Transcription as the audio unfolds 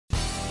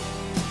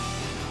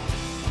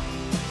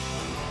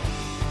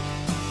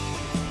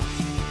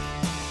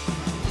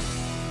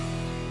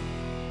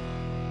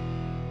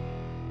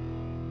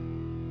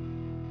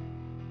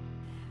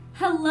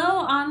Hello,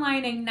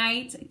 Online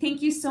Ignite.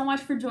 Thank you so much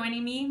for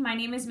joining me. My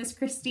name is Miss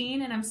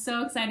Christine, and I'm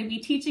so excited to be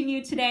teaching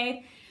you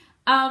today.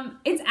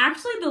 It's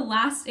actually the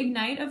last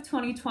Ignite of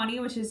 2020,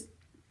 which is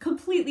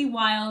completely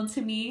wild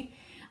to me.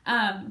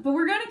 But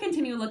we're going to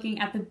continue looking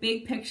at the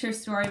big picture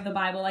story of the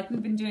Bible like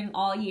we've been doing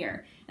all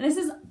year. And this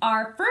is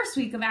our first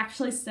week of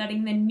actually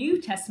studying the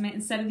New Testament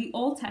instead of the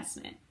Old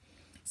Testament.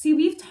 See,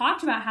 we've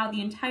talked about how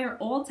the entire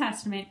Old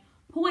Testament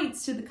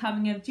points to the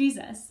coming of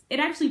Jesus.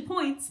 It actually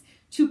points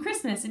to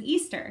Christmas and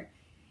Easter.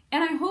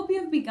 And I hope you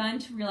have begun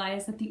to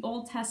realize that the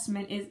Old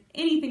Testament is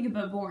anything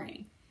but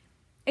boring.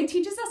 It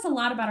teaches us a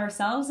lot about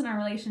ourselves and our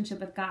relationship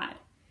with God.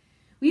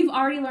 We've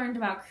already learned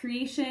about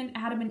creation,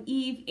 Adam and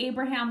Eve,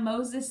 Abraham,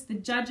 Moses, the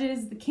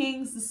judges, the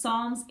kings, the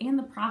Psalms, and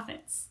the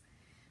prophets.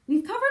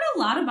 We've covered a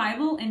lot of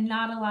Bible in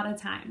not a lot of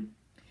time.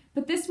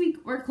 But this week,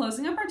 we're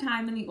closing up our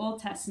time in the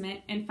Old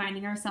Testament and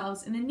finding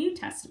ourselves in the New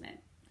Testament.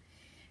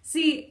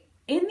 See,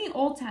 in the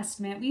Old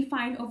Testament, we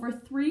find over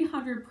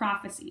 300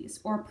 prophecies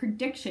or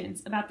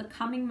predictions about the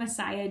coming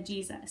Messiah,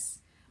 Jesus,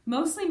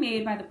 mostly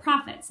made by the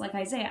prophets like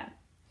Isaiah.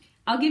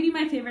 I'll give you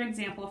my favorite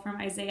example from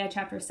Isaiah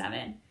chapter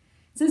 7.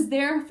 It says,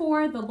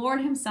 "Therefore the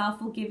Lord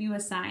himself will give you a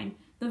sign.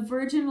 The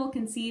virgin will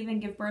conceive and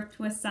give birth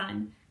to a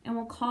son, and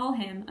will call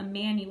him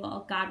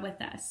Emmanuel, God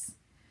with us."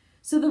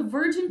 So the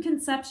virgin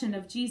conception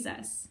of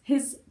Jesus,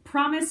 his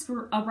promised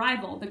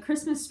arrival, the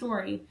Christmas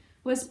story,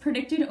 was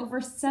predicted over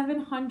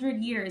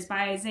 700 years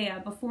by Isaiah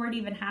before it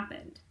even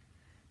happened.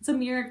 It's a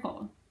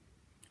miracle.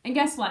 And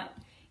guess what?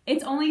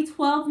 It's only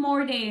 12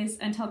 more days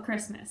until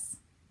Christmas.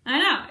 I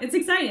know, it's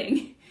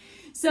exciting.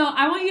 So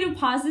I want you to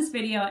pause this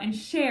video and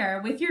share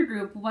with your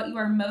group what you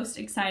are most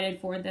excited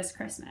for this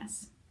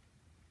Christmas.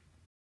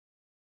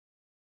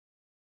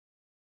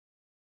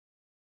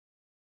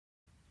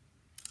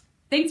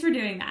 Thanks for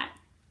doing that.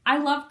 I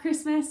love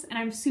Christmas and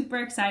I'm super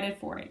excited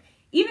for it.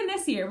 Even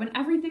this year when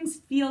everything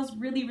feels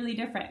really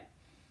different.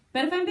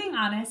 But if I'm being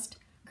honest,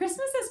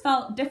 Christmas has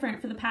felt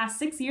different for the past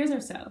 6 years or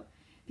so.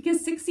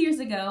 Because 6 years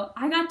ago,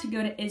 I got to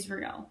go to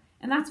Israel.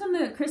 And that's when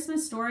the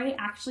Christmas story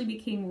actually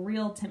became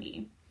real to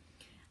me.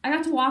 I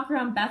got to walk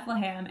around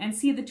Bethlehem and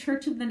see the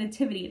Church of the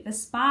Nativity, the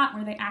spot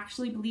where they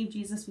actually believed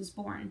Jesus was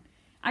born.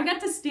 I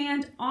got to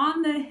stand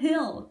on the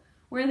hill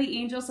where the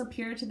angels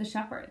appeared to the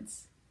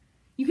shepherds.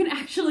 You can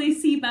actually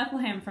see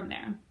Bethlehem from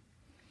there.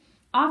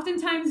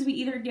 Oftentimes, we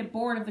either get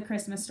bored of the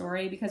Christmas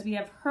story because we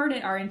have heard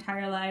it our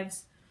entire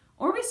lives,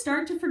 or we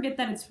start to forget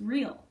that it's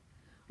real.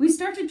 We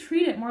start to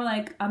treat it more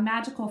like a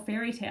magical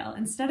fairy tale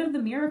instead of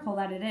the miracle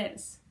that it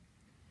is.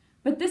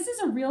 But this is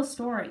a real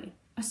story,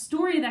 a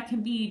story that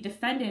can be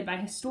defended by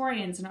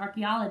historians and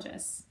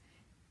archaeologists.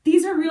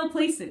 These are real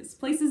places,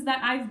 places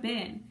that I've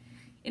been.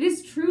 It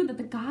is true that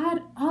the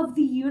God of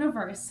the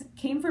universe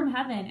came from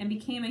heaven and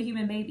became a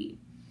human baby.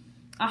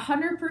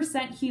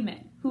 100%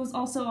 human, who was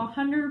also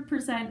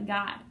 100%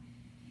 God.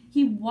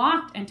 He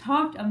walked and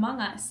talked among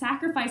us,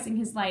 sacrificing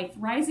his life,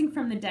 rising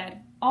from the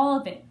dead. All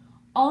of it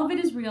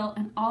is real,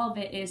 and all of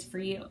it is for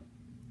you.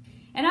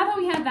 And now that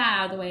we have that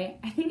out of the way,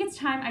 I think it's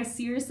time I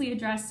seriously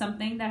address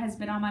something that has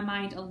been on my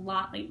mind a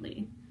lot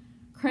lately.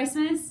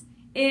 Christmas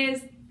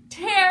is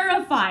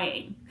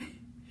terrifying.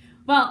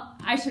 Well,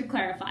 I should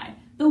clarify.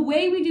 The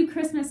way we do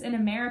Christmas in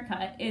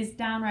America is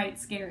downright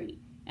scary,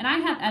 and I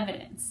have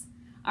evidence.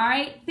 All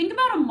right, think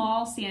about a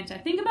mall Santa.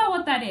 Think about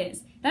what that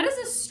is. That is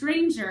a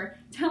stranger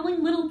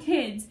telling little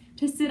kids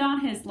to sit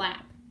on his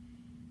lap.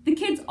 The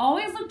kids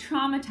always look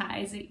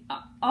traumatized,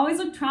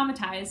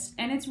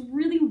 and it's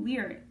really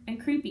weird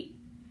and creepy.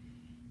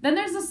 Then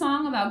there's a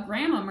song about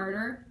grandma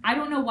murder. I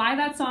don't know why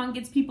that song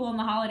gets people in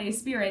the holiday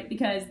spirit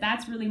because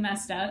that's really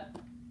messed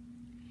up.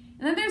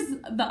 And then there's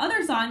the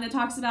other song that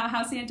talks about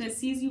how Santa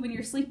sees you when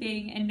you're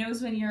sleeping and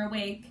knows when you're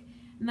awake.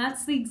 And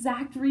that's the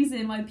exact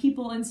reason why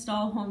people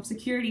install home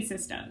security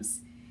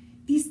systems.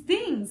 These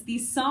things,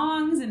 these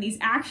songs, and these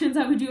actions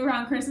that we do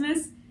around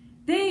Christmas,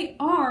 they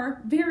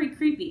are very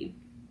creepy.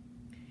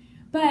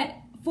 But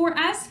for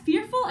as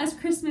fearful as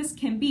Christmas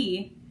can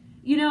be,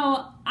 you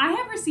know, I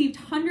have received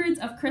hundreds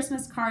of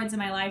Christmas cards in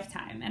my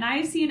lifetime, and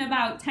I've seen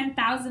about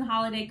 10,000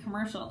 holiday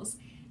commercials,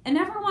 and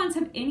never once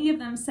have any of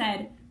them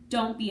said,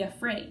 "Don't be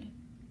afraid."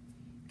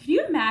 Could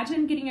you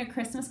imagine getting a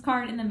Christmas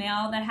card in the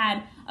mail that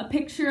had a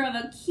picture of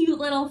a cute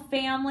little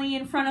family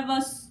in front of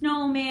a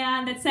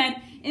snowman that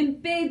said in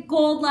big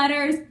gold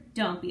letters,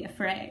 "Don't be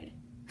afraid,"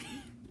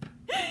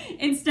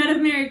 instead of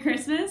 "Merry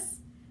Christmas"?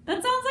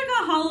 That sounds like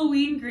a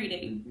Halloween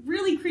greeting.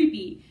 Really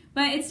creepy.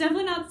 But it's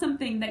definitely not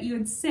something that you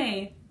would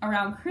say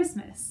around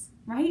Christmas,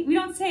 right? We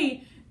don't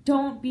say,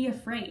 "Don't be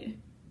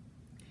afraid."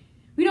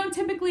 We don't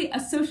typically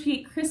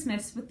associate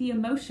Christmas with the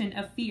emotion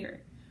of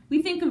fear.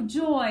 We think of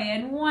joy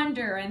and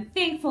wonder and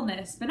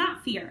thankfulness, but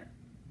not fear.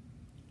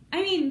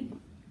 I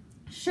mean,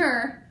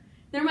 sure,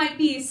 there might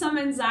be some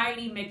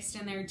anxiety mixed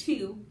in there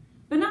too,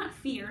 but not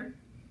fear.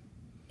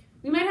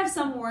 We might have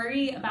some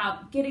worry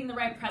about getting the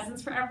right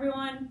presents for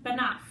everyone, but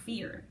not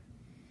fear.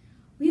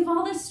 We have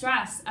all this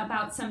stress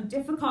about some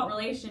difficult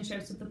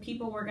relationships with the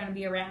people we're going to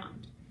be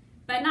around,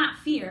 but not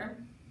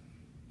fear.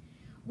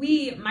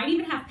 We might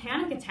even have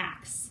panic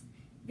attacks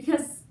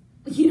because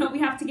we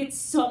have to get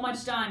so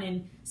much done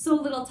in so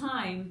little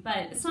time, but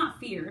it's not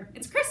fear,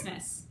 it's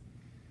Christmas.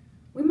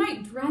 We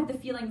might dread the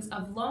feelings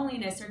of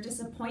loneliness or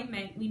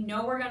disappointment we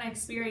know we're going to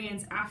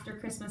experience after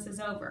Christmas is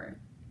over.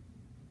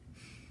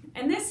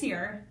 And this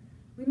year,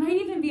 we might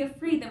even be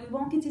afraid that we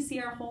won't get to see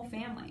our whole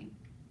family.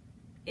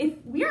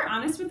 If we are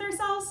honest with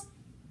ourselves,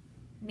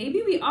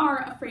 maybe we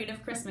are afraid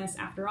of Christmas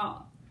after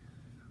all.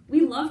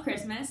 We love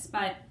Christmas,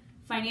 but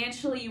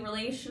financially,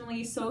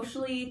 relationally,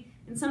 socially,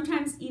 and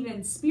sometimes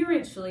even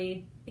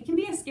spiritually, it can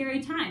be a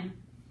scary time.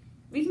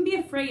 We can be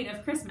afraid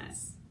of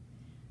Christmas.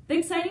 The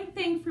exciting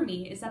thing for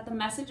me is that the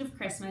message of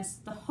Christmas,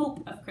 the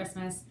hope of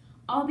Christmas,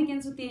 all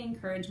begins with the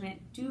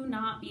encouragement, do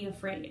not be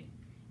afraid.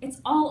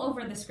 It's all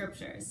over the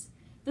scriptures.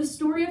 The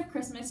story of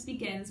Christmas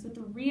begins with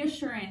the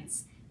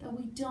reassurance that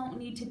we don't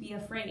need to be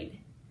afraid.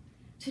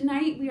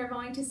 Tonight, we are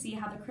going to see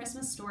how the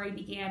Christmas story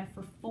began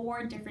for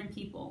 4 different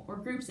people, or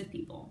groups of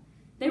people.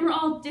 They were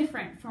all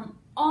different, from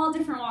all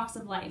different walks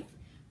of life,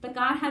 but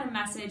God had a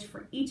message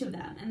for each of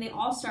them, and they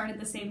all started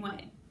the same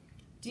way.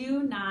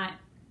 Do not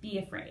be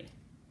afraid.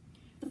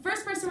 The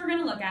first person we're going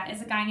to look at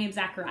is a guy named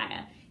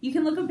Zechariah. You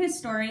can look up his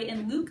story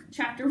in Luke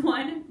chapter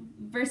 1,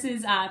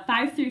 verses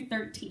 5 through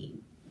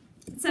 13.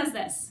 It says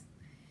this: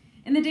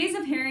 In the days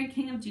of Herod,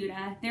 king of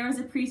Judah, there was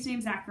a priest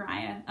named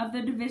Zechariah, of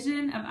the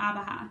division of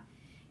Abijah.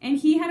 And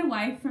he had a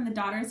wife from the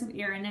daughters of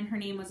Aaron, and her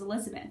name was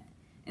Elizabeth.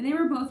 And they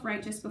were both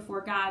righteous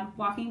before God,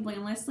 walking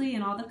blamelessly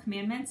in all the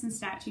commandments and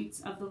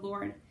statutes of the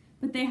Lord.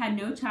 But they had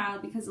no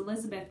child because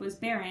Elizabeth was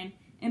barren,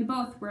 and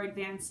both were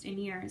advanced in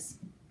years.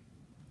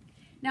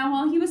 Now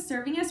while he was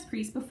serving as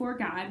priest before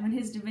God, when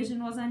his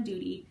division was on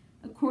duty,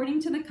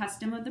 according to the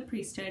custom of the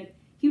priesthood,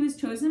 he was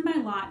chosen by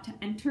lot to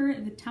enter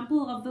the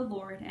temple of the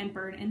Lord and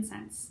burn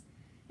incense.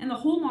 And the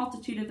whole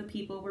multitude of the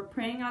people were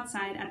praying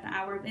outside at the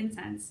hour of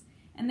incense.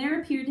 And there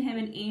appeared to him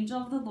an angel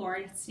of the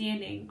Lord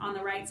standing on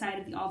the right side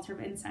of the altar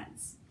of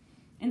incense.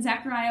 And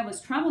Zechariah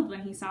was troubled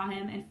when he saw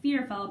him, and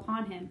fear fell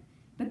upon him.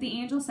 But the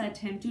angel said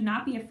to him, Do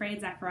not be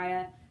afraid,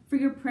 Zechariah, for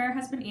your prayer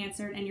has been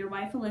answered, and your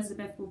wife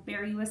Elizabeth will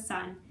bear you a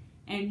son,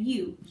 and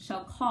you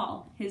shall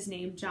call his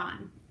name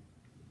John.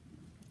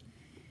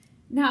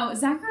 Now,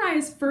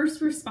 Zechariah's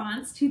first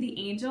response to the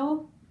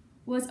angel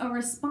was a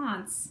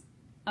response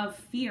of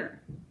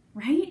fear,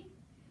 right?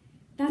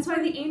 That's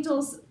why the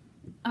angel's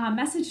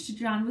message to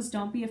John was,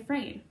 don't be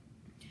afraid.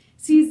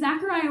 See,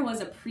 Zechariah was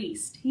a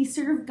priest. He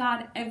served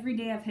God every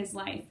day of his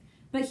life,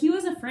 but he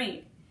was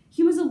afraid.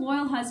 He was a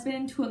loyal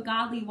husband to a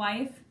godly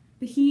wife,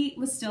 but he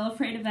was still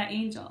afraid of that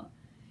angel.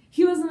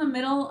 He was in the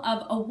middle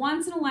of a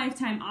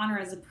once-in-a-lifetime honor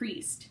as a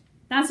priest.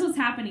 That's what's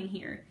happening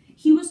here.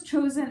 He was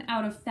chosen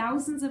out of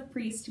thousands of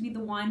priests to be the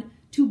one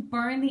to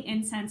burn the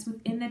incense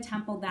within the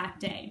temple that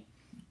day.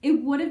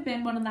 It would have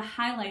been one of the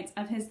highlights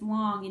of his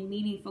long and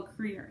meaningful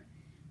career,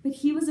 but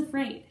he was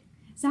afraid.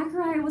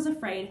 Zechariah was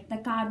afraid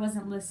that God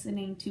wasn't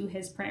listening to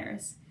his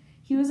prayers.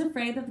 He was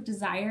afraid that the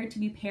desire to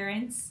be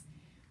parents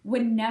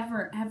would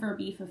never, ever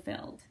be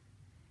fulfilled.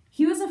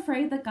 He was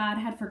afraid that God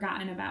had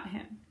forgotten about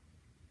him.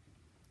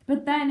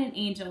 But then an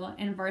angel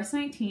in verse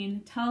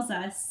 19 tells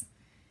us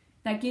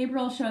that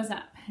Gabriel shows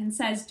up and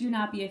says, do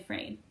not be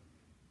afraid.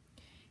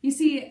 You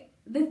see,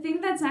 the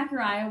thing that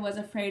Zechariah was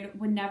afraid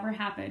would never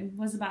happen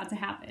was about to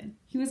happen.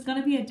 He was going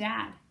to be a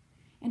dad,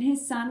 and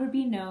his son would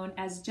be known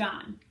as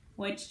John.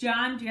 Which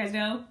John, do you guys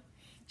know?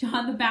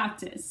 John the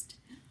Baptist.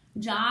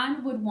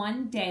 John would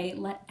one day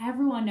let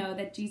everyone know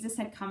that Jesus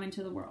had come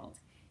into the world.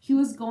 He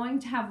was going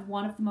to have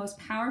one of the most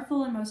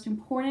powerful and most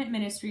important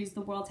ministries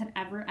the world had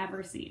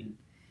ever seen.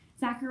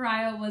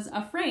 Zechariah was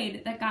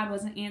afraid that God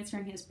wasn't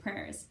answering his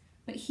prayers,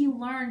 but he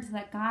learned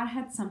that God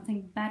had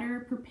something better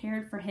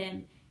prepared for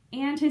him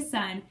and his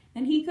son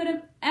than he could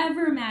have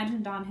ever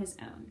imagined on his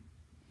own.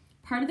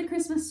 Part of the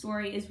Christmas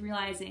story is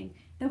realizing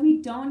that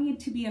we don't need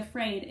to be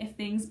afraid if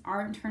things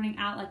aren't turning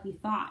out like we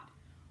thought,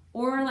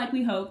 or like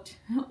we hoped,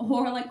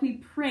 or like we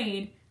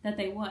prayed that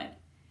they would,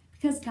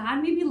 because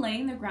God may be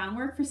laying the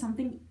groundwork for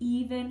something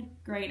even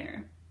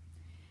greater.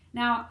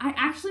 Now, I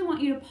actually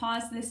want you to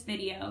pause this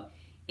video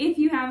if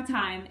you have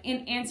time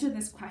and answer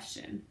this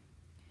question.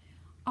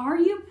 Are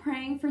you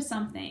praying for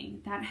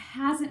something that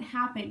hasn't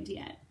happened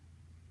yet?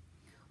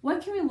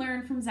 What can we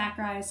learn from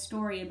Zechariah's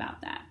story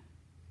about that?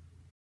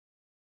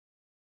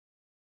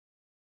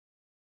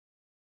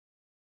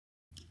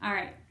 All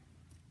right,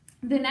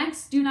 the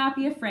next do not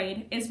be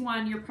afraid is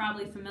one you're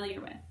probably familiar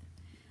with.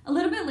 A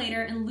little bit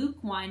later in Luke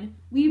 1,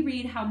 we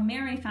read how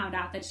Mary found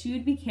out that she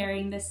would be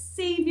carrying the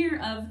Savior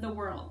of the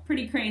world.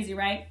 Pretty crazy,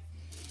 right?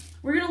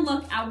 We're going to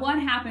look at what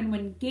happened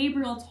when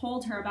Gabriel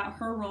told her about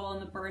her role in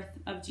the birth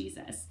of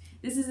Jesus.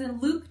 This is in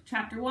Luke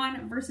chapter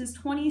 1, verses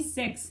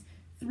 26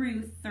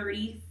 through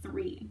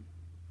 33.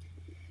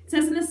 It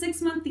says, in the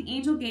 6th month, the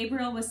angel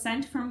Gabriel was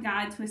sent from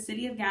God to a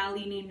city of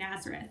Galilee named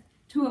Nazareth,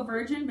 to a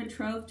virgin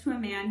betrothed to a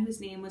man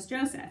whose name was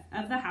Joseph,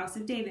 of the house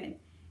of David.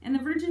 And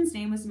the virgin's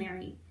name was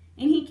Mary.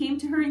 And he came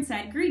to her and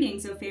said,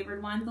 Greetings, O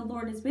favored one, the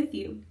Lord is with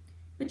you.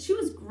 But she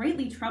was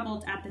greatly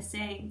troubled at the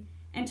saying,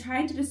 and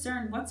tried to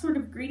discern what sort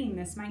of greeting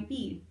this might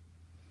be.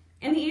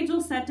 And the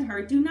angel said to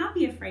her, Do not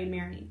be afraid,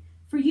 Mary,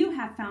 for you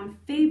have found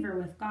favor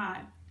with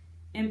God.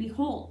 And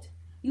behold,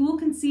 you will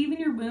conceive in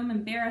your womb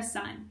and bear a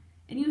son,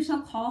 and you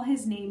shall call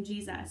his name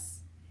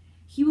Jesus.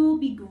 He will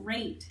be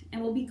great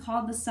and will be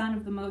called the Son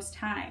of the Most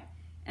High.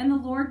 And the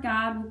Lord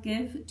God will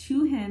give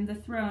to him the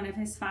throne of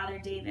his father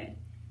David,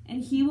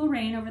 and he will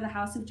reign over the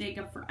house of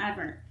Jacob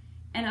forever,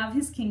 and of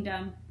his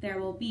kingdom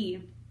there will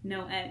be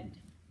no end.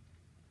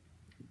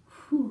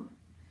 Whew.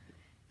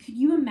 Could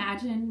you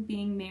imagine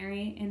being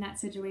Mary in that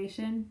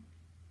situation?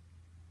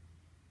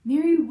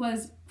 Mary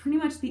was pretty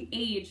much the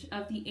age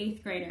of the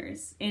 8th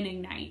graders in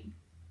Ignite.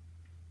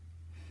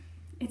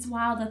 It's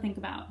wild to think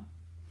about.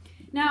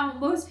 Now,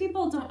 most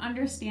people don't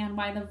understand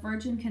why the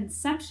virgin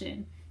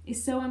conception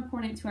is so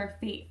important to our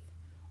faith,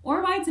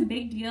 or why it's a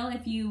big deal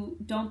if you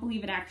don't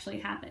believe it actually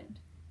happened.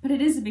 But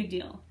it is a big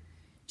deal.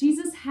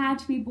 Jesus had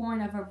to be born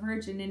of a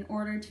virgin in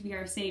order to be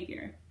our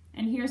Savior.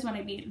 And here's what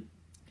I mean.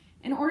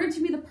 In order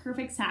to be the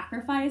perfect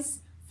sacrifice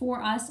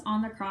for us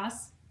on the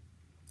cross,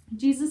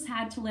 Jesus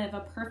had to live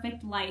a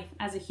perfect life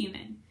as a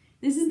human.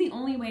 This is the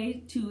only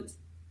way to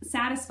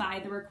satisfy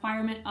the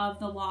requirement of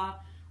the law,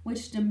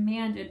 which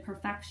demanded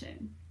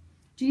perfection.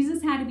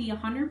 Jesus had to be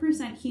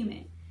 100%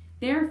 human.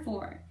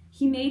 Therefore,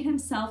 he made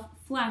himself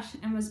flesh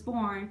and was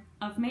born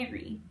of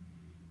Mary.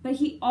 But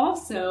he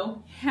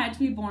also had to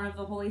be born of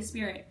the Holy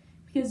Spirit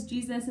because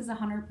Jesus is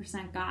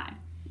 100% God.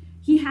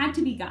 He had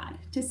to be God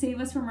to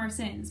save us from our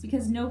sins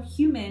because no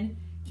human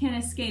can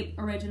escape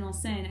original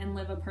sin and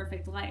live a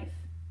perfect life.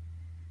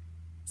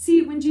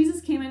 See, when Jesus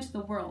came into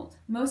the world,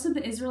 most of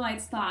the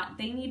Israelites thought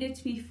they needed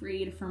to be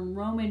freed from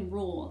Roman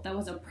rule that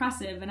was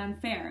oppressive and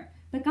unfair.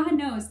 But God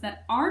knows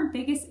that our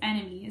biggest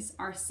enemies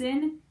are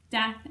sin,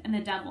 death, and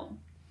the devil.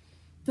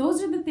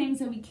 Those are the things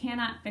that we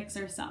cannot fix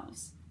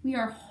ourselves. We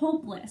are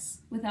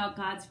hopeless without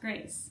God's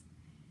grace.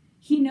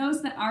 He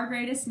knows that our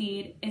greatest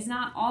need is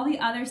not all the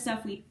other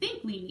stuff we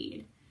think we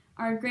need.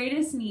 Our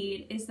greatest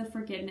need is the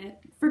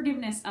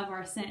forgiveness of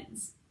our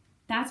sins.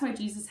 That's why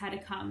Jesus had to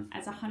come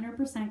as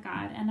 100%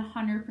 God and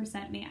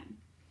 100% man.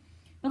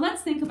 But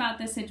let's think about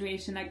this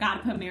situation that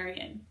God put Mary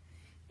in.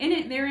 In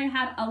it, Mary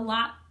had a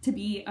lot to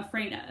be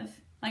afraid of.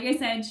 Like I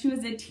said, she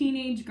was a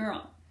teenage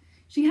girl.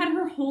 She had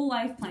her whole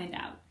life planned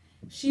out.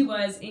 She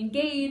was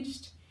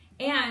engaged,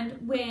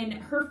 and when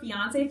her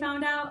fiance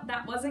found out,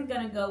 that wasn't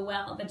going to go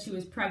well, that she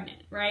was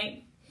pregnant,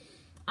 right?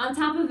 On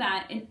top of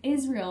that, in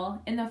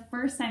Israel, in the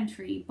 1st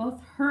century,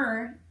 both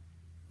her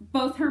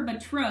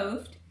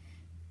betrothed,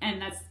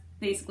 and that's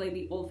basically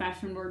the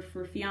old-fashioned word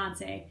for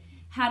fiance,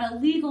 had a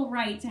legal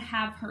right to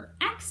have her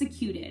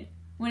executed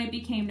when it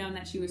became known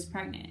that she was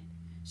pregnant.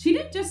 She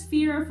didn't just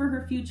fear for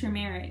her future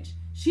marriage.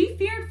 She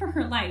feared for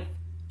her life.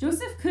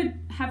 Joseph could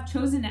have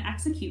chosen to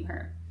execute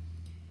her.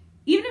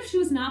 Even if she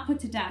was not put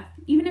to death,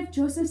 even if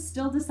Joseph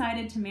still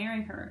decided to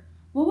marry her,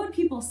 what would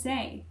people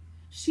say?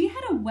 She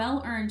had a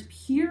well-earned,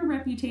 pure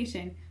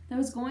reputation that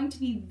was going to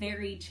be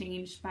very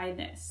changed by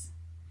this.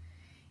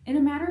 In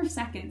a matter of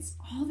seconds,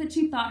 all that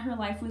she thought her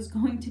life was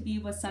going to be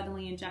was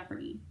suddenly in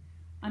jeopardy.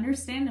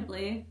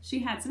 Understandably, she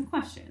had some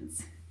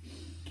questions.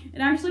 It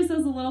actually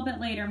says a little bit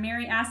later,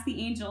 Mary asked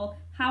the angel,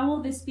 "How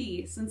will this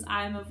be, since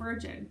I am a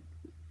virgin?"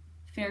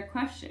 Fair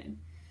question.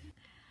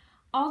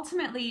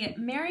 Ultimately,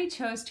 Mary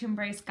chose to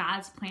embrace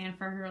God's plan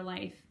for her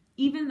life,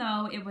 even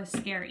though it was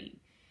scary,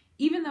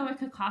 even though it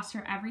could cost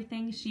her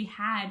everything she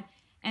had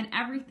and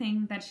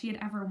everything that she had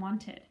ever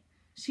wanted.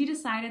 She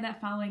decided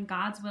that following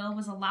God's will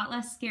was a lot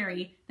less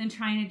scary than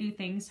trying to do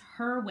things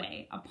her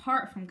way,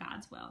 apart from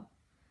God's will.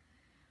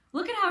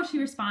 Look at how she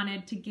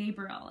responded to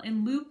Gabriel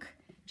in Luke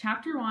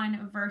chapter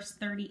 1, verse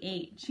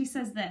 38. She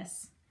says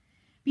this,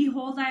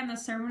 "Behold, I am the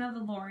servant of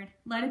the Lord.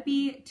 Let it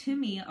be to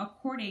me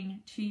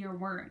according to your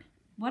word."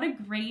 What a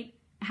great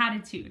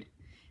attitude.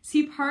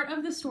 See, part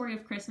of the story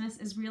of Christmas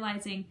is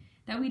realizing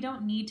that we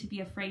don't need to be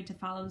afraid to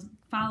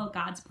follow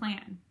God's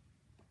plan.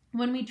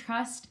 When we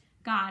trust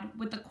God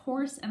with the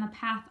course and the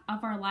path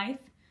of our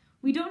life,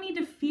 we don't need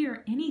to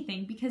fear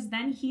anything because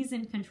then He's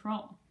in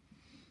control.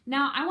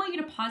 Now, I want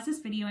you to pause this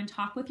video and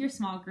talk with your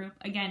small group,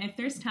 again, if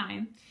there's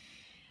time.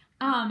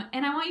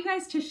 And I want you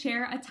guys to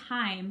share a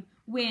time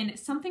when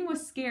something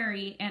was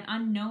scary and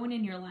unknown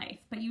in your life,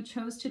 but you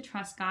chose to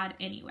trust God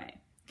anyway.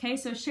 Okay,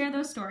 so share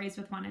those stories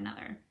with one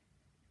another.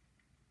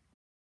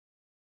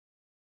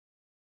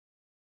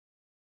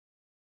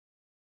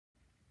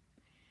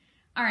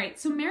 All right,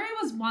 so Mary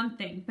was one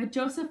thing, but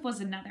Joseph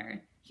was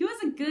another. He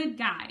was a good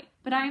guy,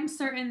 but I am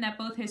certain that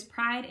both his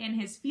pride and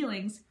his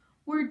feelings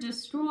were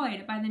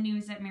destroyed by the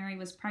news that Mary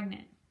was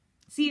pregnant.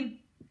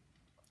 See,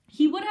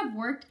 he would have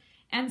worked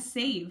and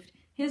saved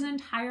his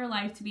entire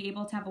life to be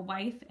able to have a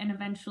wife and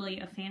eventually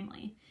a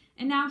family,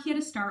 and now he had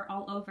to start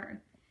all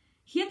over.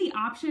 He had the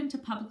option to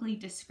publicly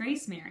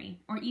disgrace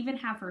Mary or even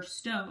have her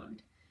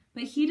stoned,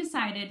 but he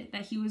decided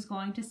that he was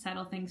going to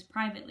settle things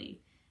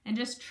privately and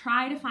just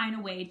try to find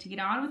a way to get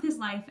on with his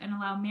life and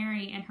allow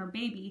Mary and her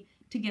baby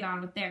to get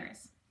on with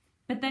theirs.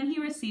 But then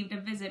he received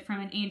a visit from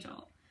an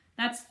angel.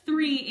 That's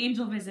 3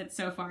 angel visits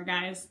so far,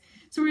 guys.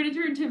 So we're going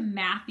to turn to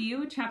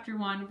Matthew chapter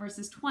 1,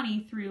 verses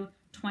 20 through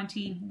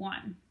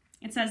 21.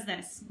 It says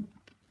this,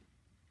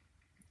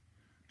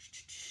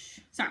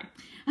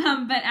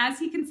 But as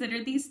he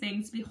considered these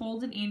things,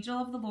 behold, an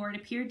angel of the Lord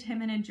appeared to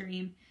him in a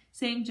dream,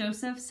 saying,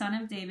 Joseph, son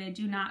of David,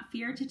 do not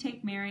fear to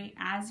take Mary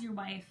as your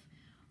wife,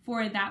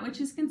 for that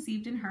which is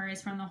conceived in her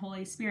is from the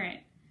Holy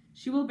Spirit.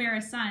 She will bear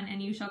a son,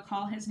 and you shall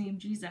call his name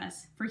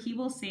Jesus, for he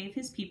will save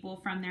his people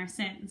from their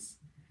sins.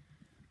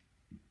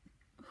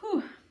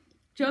 Whew.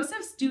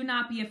 Joseph's do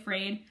not be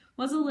afraid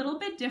was a little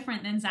bit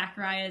different than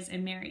Zachariah's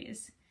and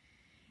Mary's.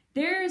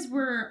 Theirs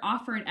were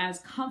offered as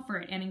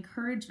comfort and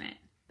encouragement,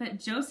 but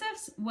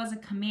Joseph's was a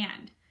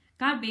command.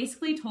 God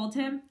basically told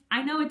him,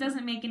 I know it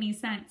doesn't make any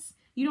sense.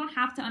 You don't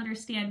have to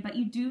understand, but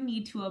you do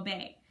need to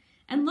obey.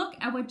 And look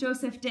at what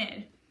Joseph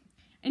did.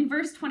 In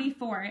verse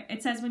 24,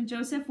 it says, when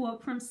Joseph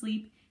woke from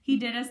sleep, he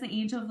did as the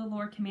angel of the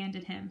Lord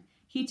commanded him.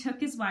 He took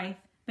his wife,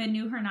 but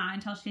knew her not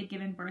until she had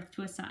given birth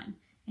to a son,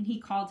 and he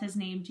called his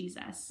name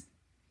Jesus.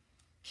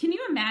 Can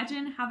you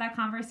imagine how that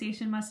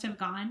conversation must have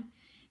gone?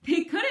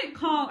 They couldn't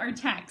call or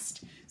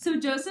text, so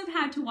Joseph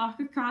had to walk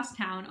across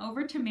town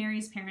over to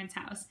Mary's parents'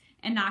 house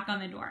and knock on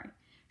the door.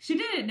 She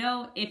didn't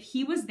know if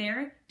he was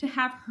there to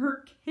have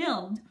her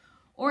killed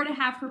or to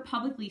have her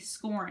publicly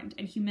scorned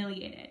and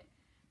humiliated.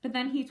 But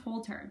then he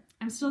told her,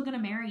 I'm still going to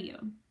marry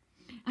you.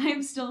 I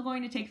am still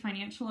going to take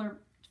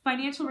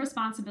financial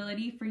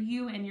responsibility for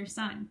you and your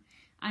son.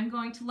 I'm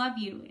going to love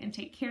you and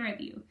take care of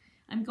you.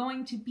 I'm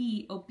going to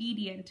be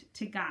obedient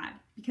to God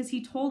because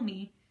he told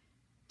me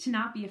to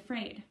not be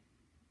afraid.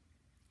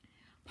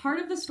 Part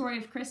of the story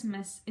of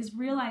Christmas is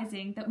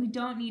realizing that we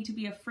don't need to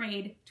be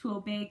afraid to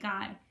obey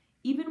God,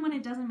 even when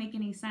it doesn't make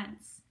any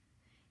sense.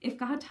 If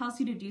God tells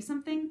you to do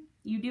something,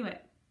 you do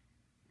it.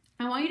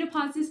 I want you to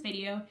pause this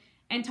video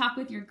and talk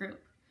with your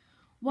group.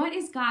 What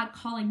is God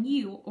calling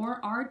you or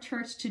our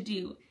church to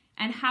do,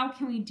 and how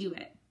can we do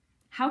it?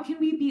 How can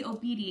we be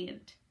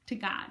obedient to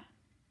God?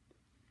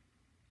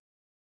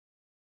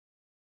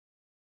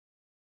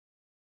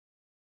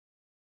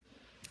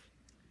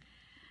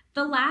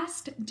 The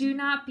last do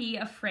not be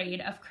afraid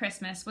of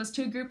Christmas was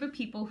to a group of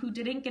people who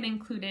didn't get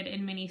included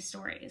in many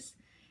stories.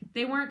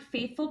 They weren't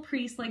faithful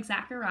priests like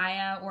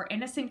Zachariah or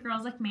innocent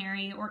girls like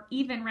Mary or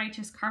even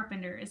righteous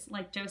carpenters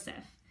like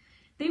Joseph.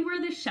 They were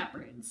the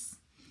shepherds.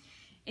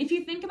 If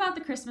you think about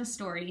the Christmas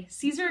story,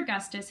 Caesar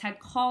Augustus had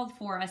called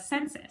for a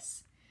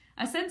census.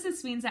 A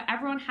census means that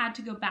everyone had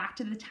to go back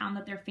to the town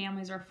that their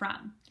families were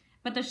from.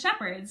 But the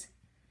shepherds,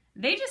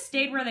 they just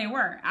stayed where they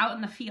were, out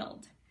in the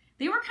field.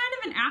 They were kind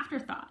of an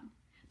afterthought.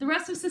 The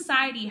rest of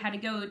society had to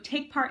go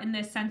take part in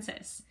this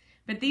census,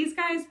 but these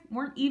guys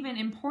weren't even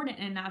important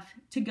enough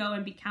to go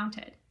and be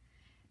counted.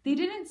 They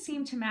didn't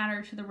seem to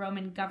matter to the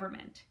Roman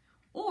government,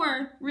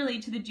 or really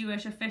to the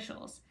Jewish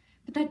officials,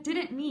 but that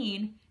didn't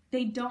mean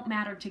they don't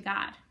matter to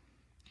God.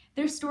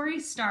 Their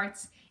story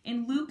starts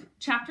in Luke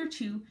chapter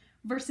 2,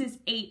 verses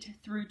 8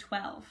 through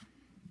 12.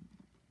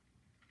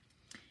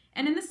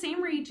 And in the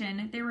same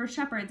region, there were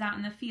shepherds out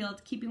in the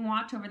field, keeping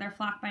watch over their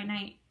flock by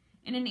night.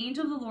 And an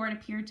angel of the Lord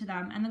appeared to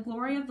them, and the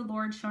glory of the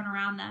Lord shone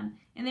around them,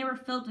 and they were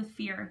filled with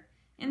fear.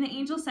 And the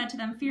angel said to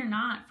them, Fear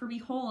not, for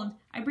behold,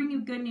 I bring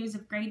you good news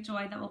of great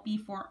joy that will be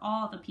for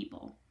all the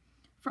people.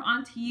 For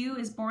unto you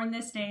is born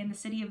this day in the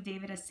city of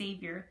David a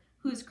Savior,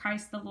 who is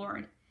Christ the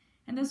Lord.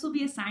 And this will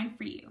be a sign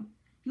for you.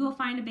 You will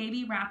find a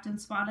baby wrapped in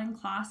swaddling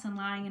cloths and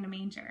lying in a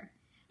manger.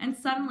 And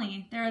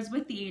suddenly there is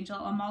with the angel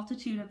a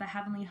multitude of the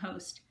heavenly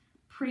host,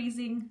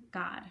 praising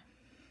God.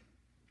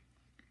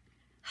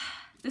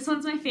 This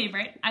one's my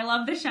favorite. I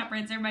love the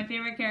shepherds. They're my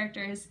favorite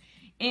characters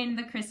in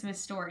the Christmas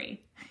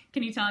story.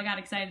 Can you tell I got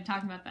excited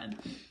talking about them?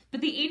 But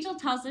the angel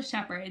tells the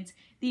shepherds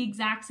the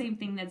exact same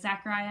thing that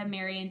Zachariah,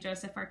 Mary, and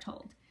Joseph are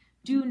told.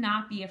 Do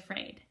not be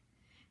afraid.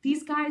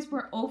 These guys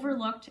were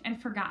overlooked and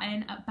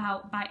forgotten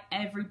about by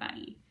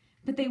everybody,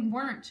 but they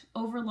weren't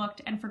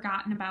overlooked and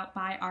forgotten about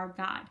by our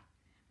God.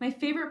 My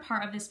favorite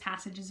part of this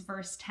passage is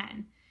verse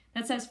 10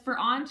 that says, For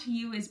unto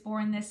you is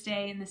born this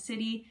day in the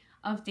city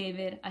of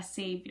David a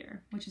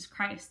Savior, which is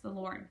Christ the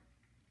Lord.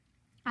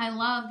 I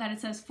love that it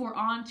says, For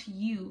unto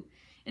you.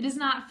 It is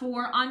not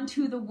for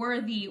unto the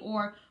worthy,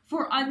 or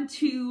for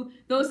unto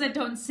those that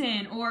don't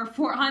sin, or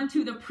for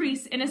unto the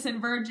priests,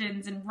 innocent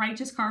virgins, and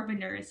righteous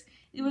carpenters.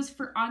 It was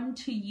for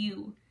unto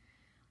you.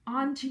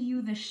 Unto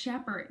you, the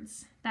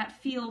shepherds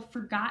that feel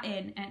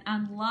forgotten and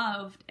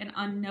unloved and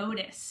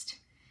unnoticed.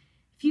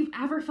 If you've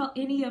ever felt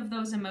any of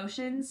those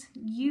emotions,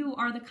 you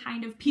are the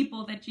kind of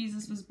people that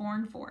Jesus was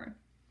born for.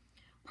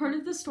 Part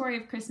of the story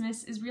of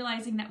Christmas is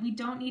realizing that we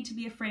don't need to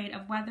be afraid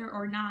of whether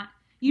or not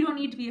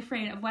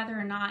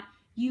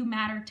you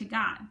matter to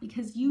God,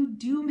 because you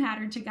do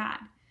matter to God.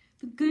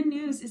 The good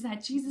news is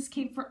that Jesus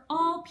came for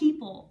all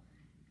people,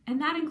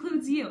 and that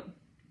includes you.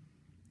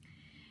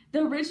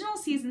 The original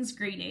season's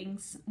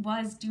greetings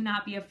was do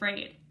not be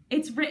afraid.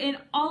 It's written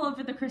all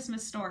over the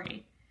Christmas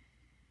story.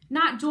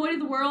 Not joy to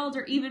the world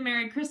or even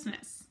Merry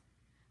Christmas.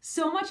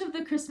 So much of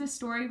the Christmas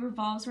story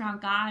revolves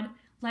around God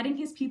letting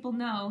his people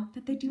know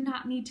that they do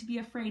not need to be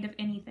afraid of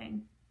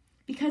anything,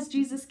 because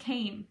Jesus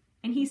came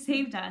and he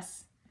saved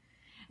us.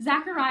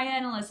 Zachariah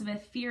and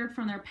Elizabeth feared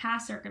from their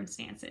past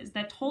circumstances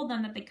that told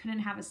them that they couldn't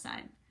have a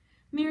son.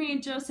 Mary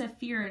and Joseph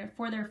feared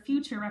for their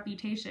future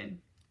reputation.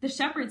 The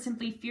shepherds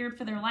simply feared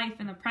for their life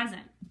in the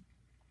present.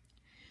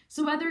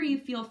 So whether you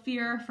feel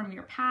fear from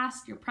your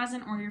past, your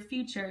present, or your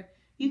future,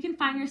 you can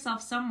find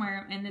yourself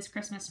somewhere in this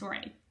Christmas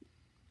story.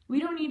 We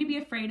don't need to be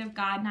afraid of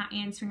God not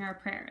answering our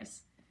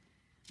prayers.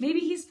 Maybe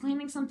he's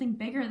planning something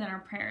bigger than our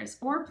prayers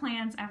or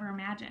plans ever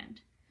imagined.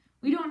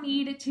 We don't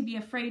need to be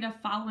afraid of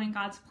following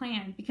God's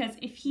plan, because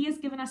if he has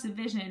given us a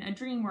vision, a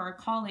dream, or a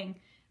calling,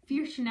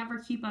 fear should never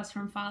keep us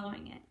from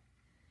following it.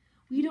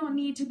 We don't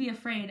need to be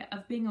afraid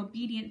of being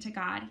obedient to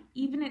God,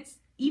 even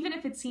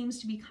if it seems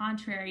to be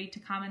contrary to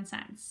common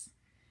sense.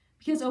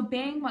 Because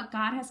obeying what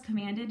God has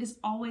commanded is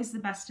always the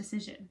best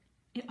decision.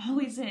 It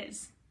always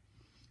is.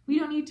 We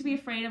don't need to be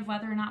afraid of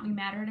whether or not we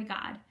matter to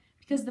God,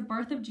 because the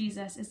birth of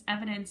Jesus is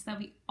evidence that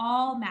we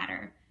all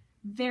matter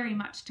very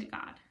much to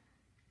God.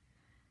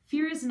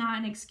 Fear is not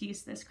an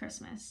excuse this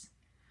Christmas.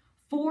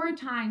 4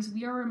 times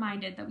we are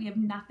reminded that we have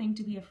nothing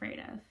to be afraid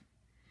of.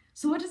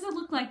 So what does it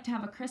look like to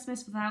have a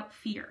Christmas without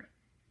fear,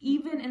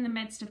 even in the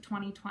midst of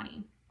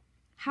 2020?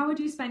 How would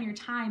you spend your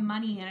time,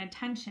 money, and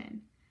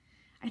attention?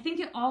 I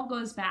think it all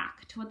goes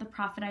back to what the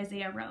prophet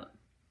Isaiah wrote.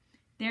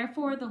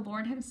 Therefore the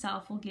Lord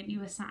himself will give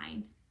you a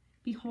sign.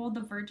 Behold,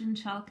 the virgin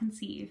shall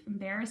conceive and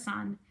bear a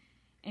son,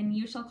 and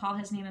you shall call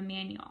his name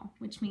Emmanuel,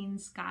 which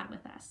means God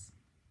with us.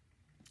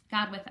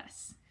 God with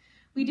us.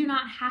 We do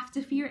not have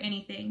to fear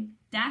anything.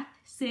 Death,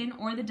 sin,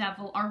 or the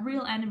devil are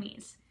real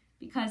enemies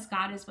because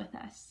God is with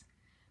us.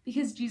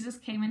 Because Jesus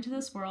came into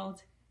this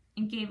world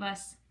and gave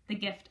us the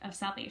gift of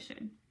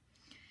salvation.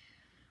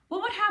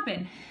 What would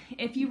happen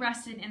if you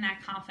rested in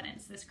that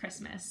confidence this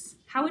Christmas?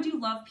 How would you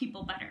love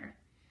people better?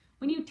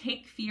 When you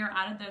take fear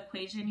out of the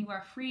equation, you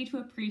are free to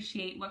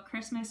appreciate what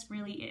Christmas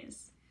really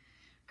is.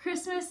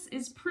 Christmas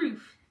is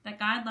proof that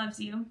God loves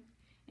you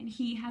and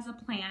he has a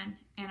plan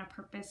and a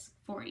purpose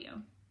for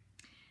you.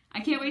 I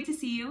can't wait to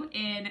see you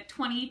in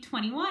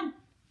 2021.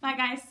 Bye,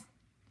 guys.